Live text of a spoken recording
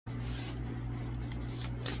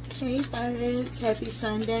Hey Fireheads, happy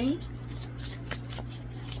Sunday.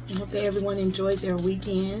 I hope that everyone enjoyed their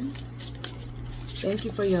weekend. Thank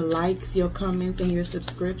you for your likes, your comments, and your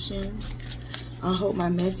subscription. I hope my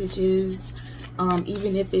messages,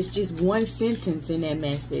 even if it's just one sentence in that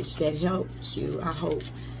message that helps you, I hope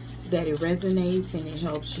that it resonates and it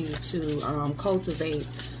helps you to cultivate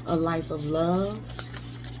a life of love,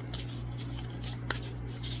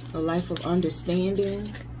 a life of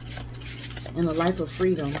understanding, and a life of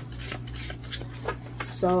freedom.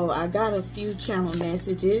 So I got a few channel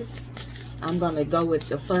messages. I'm gonna go with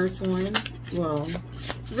the first one. Well,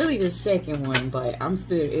 it's really the second one, but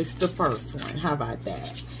it's the first one. How about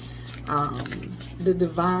that? The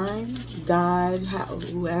divine, God,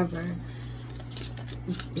 however,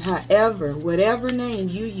 whatever name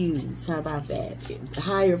you use, how about that?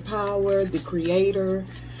 Higher power, the creator,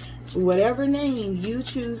 whatever name you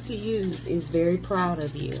choose to use is very proud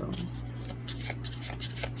of you.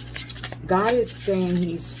 God is saying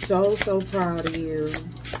he's so proud of you.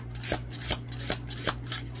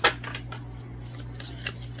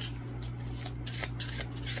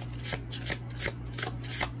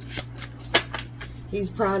 He's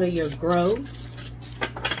proud of your growth.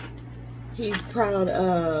 He's proud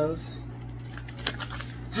of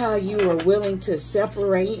how you are willing to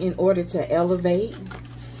separate in order to elevate.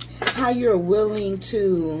 How you're willing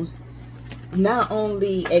to not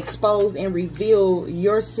only expose and reveal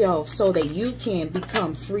yourself so that you can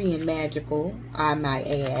become free and magical, I might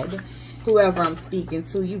add. Whoever I'm speaking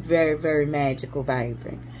to, you very magical,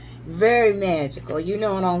 baby. Very magical. You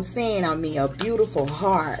know what I'm saying? I mean, a beautiful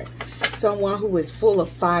heart. Someone who is full of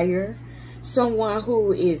fire. Someone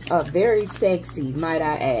who is very sexy, might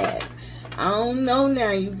I add. I don't know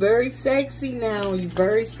now. You very sexy now. You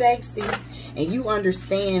very sexy. And you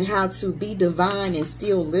understand how to be divine and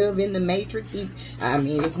still live in the matrix. I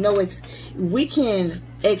mean, it's no... we can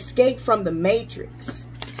escape from the matrix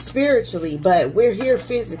spiritually, but we're here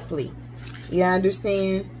physically. You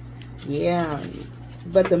understand? Yeah.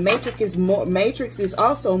 But the matrix is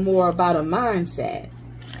also more about a mindset.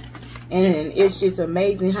 And it's just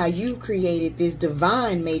amazing how you've created this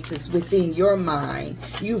divine matrix within your mind.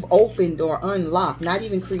 You've opened or unlocked, not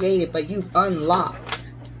even created, but you've unlocked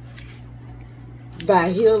by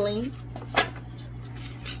healing,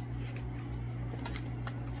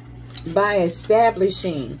 by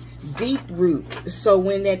establishing deep roots. So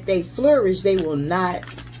when they flourish, they will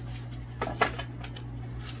not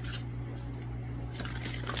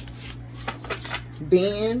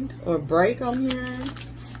bend or break. I'm hearing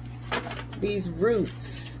these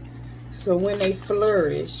roots. So when they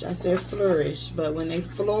flourish, I said flourish, but when they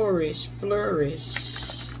flourish,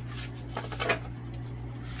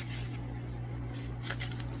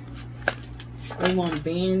 they won't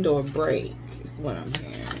bend or break, is what I'm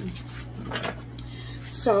hearing.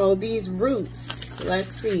 So these roots,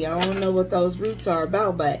 let's see, I don't know what those roots are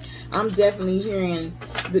about, but I'm definitely hearing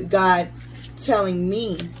the God telling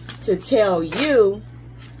me to tell you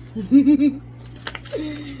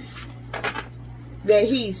that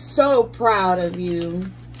he's so proud of you.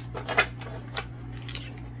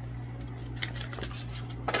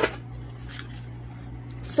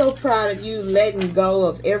 So proud of you letting go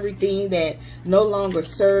of everything that no longer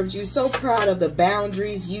serves you. So proud of the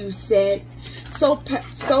boundaries you set. So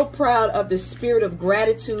proud of the spirit of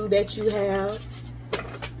gratitude that you have.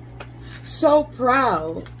 So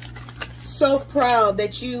proud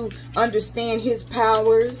that you understand his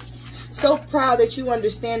powers. So proud that you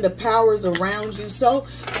understand the powers around you. So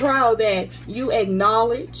proud that you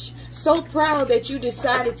acknowledge. So proud that you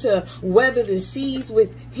decided to weather the seas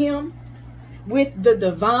with him, with the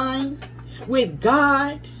divine, with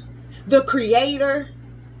God, the creator,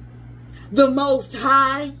 the most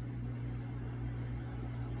high.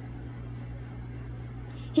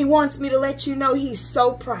 He wants me to let you know he's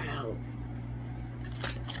so proud.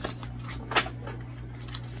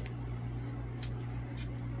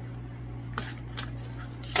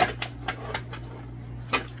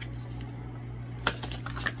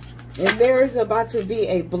 And there is about to be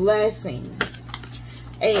a blessing,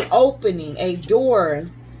 a opening, a door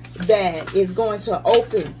that is going to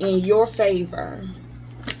open in your favor.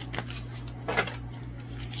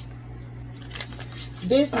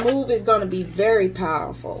 This move is going to be very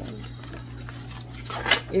powerful.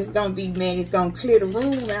 It's going to be, man, it's going to clear the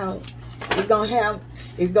room out. It's going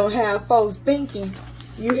to have folks thinking,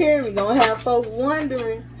 you hear me? Going to have folks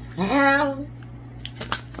wondering how.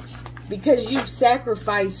 Because you've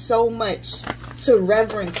sacrificed so much to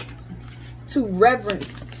reverence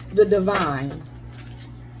the divine,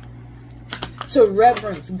 to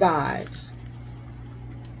reverence God.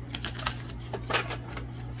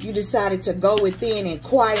 You decided to go within and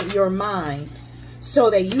quiet your mind so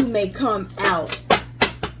that you may come out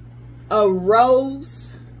a rose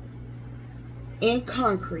in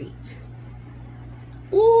concrete.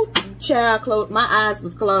 Ooh, child, close. My eyes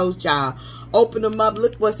was closed, child. Open them up.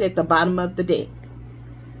 Look what's at the bottom of the deck.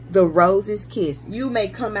 The rose's kiss. You may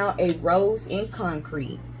come out a rose in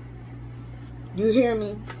concrete. You hear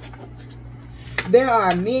me? There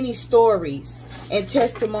are many stories and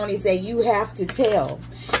testimonies that you have to tell.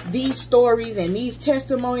 These stories and these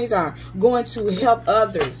testimonies are going to help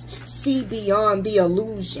others see beyond the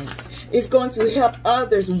illusions. It's going to help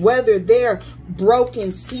others weather their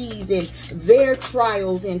broken seas and their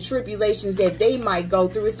trials and tribulations that they might go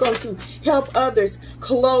through. It's going to help others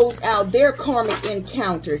close out their karmic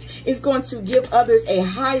encounters. It's going to give others a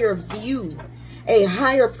higher view, a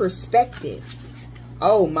higher perspective.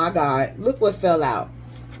 Oh my God, look what fell out.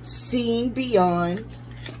 Seeing beyond.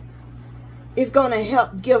 It's going to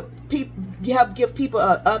help give people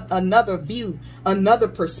another view, another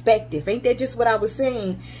perspective. Ain't that just what I was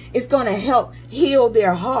saying? It's going to help heal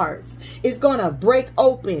their hearts. It's going to break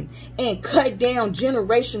open and cut down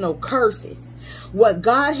generational curses. What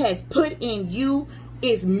God has put in you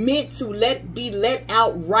is meant to be let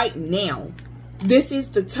out right now. This is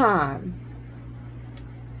the time.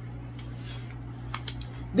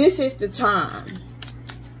 This is the time.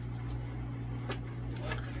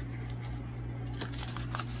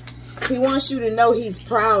 He wants you to know he's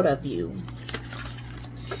proud of you.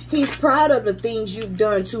 He's proud of the things you've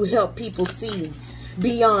done to help people see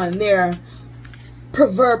beyond their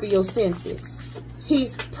proverbial senses.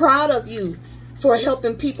 He's proud of you for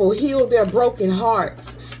helping people heal their broken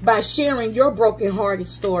hearts by sharing your broken-hearted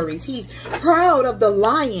stories. He's proud of the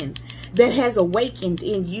lion that has awakened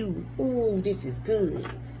in you. Ooh, this is good.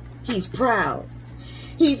 He's proud.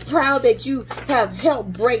 He's proud that you have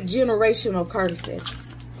helped break generational curses.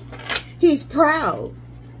 He's proud.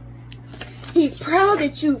 He's proud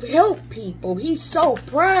that you've helped people. He's so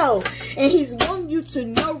proud. And he's wanting you to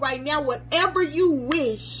know right now, whatever you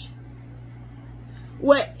wish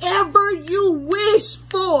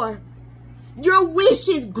for, your wish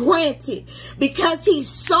is granted, because he's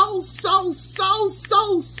so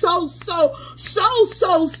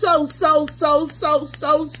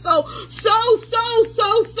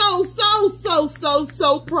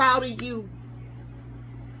proud of you.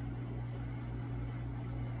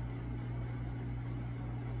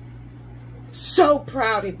 So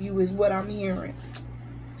proud of you is what I'm hearing.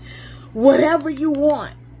 Whatever you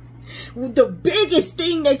want, the biggest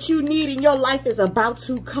thing that you need in your life is about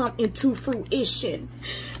to come into fruition,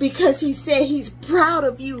 because he said he's proud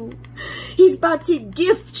of you. He's about to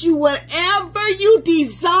gift you whatever you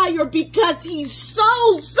desire, because he's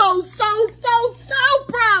so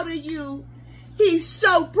proud of you. He's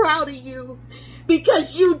so proud of you.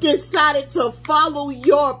 Because you decided to follow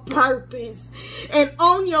your purpose. And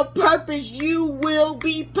on your purpose, you will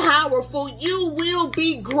be powerful. You will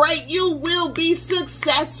be great. You will be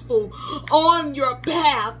successful on your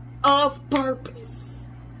path of purpose.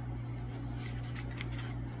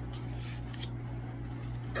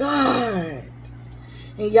 God.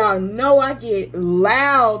 And y'all know I get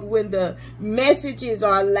loud when the messages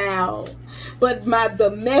are loud. But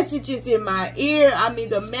the messages in my ear,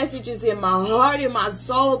 the messages in my heart, in my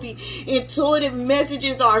soul, the intuitive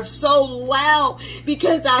messages are so loud,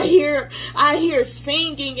 because I hear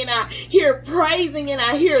singing, and I hear praising, and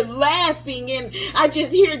I hear laughing, and I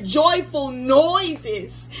just hear joyful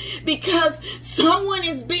noises, because someone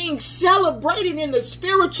is being celebrated in the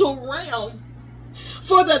spiritual realm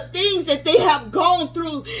for the things that they have gone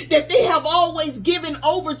through, that they have always given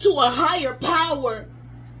over to a higher power.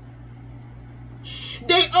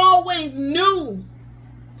 They always knew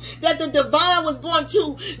that the divine was going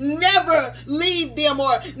to never leave them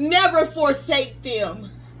or never forsake them.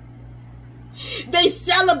 They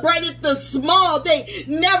celebrated the small. They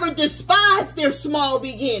never despised their small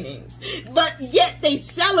beginnings, but yet they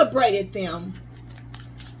celebrated them.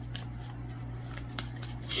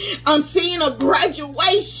 I'm seeing a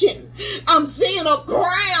graduation. I'm seeing a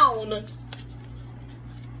crown.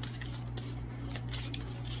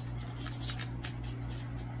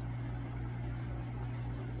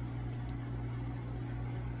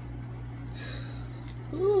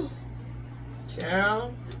 Ooh,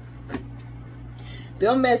 child.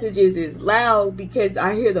 Them messages is loud because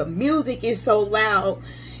I hear the music is so loud.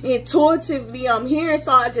 Intuitively, I'm hearing,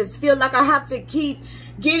 so I just feel like I have to keep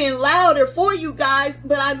getting louder for you guys.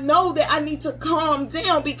 But I know that I need to calm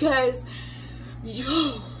down, because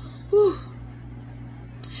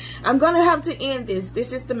I'm going to have to end this.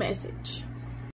 This is the message.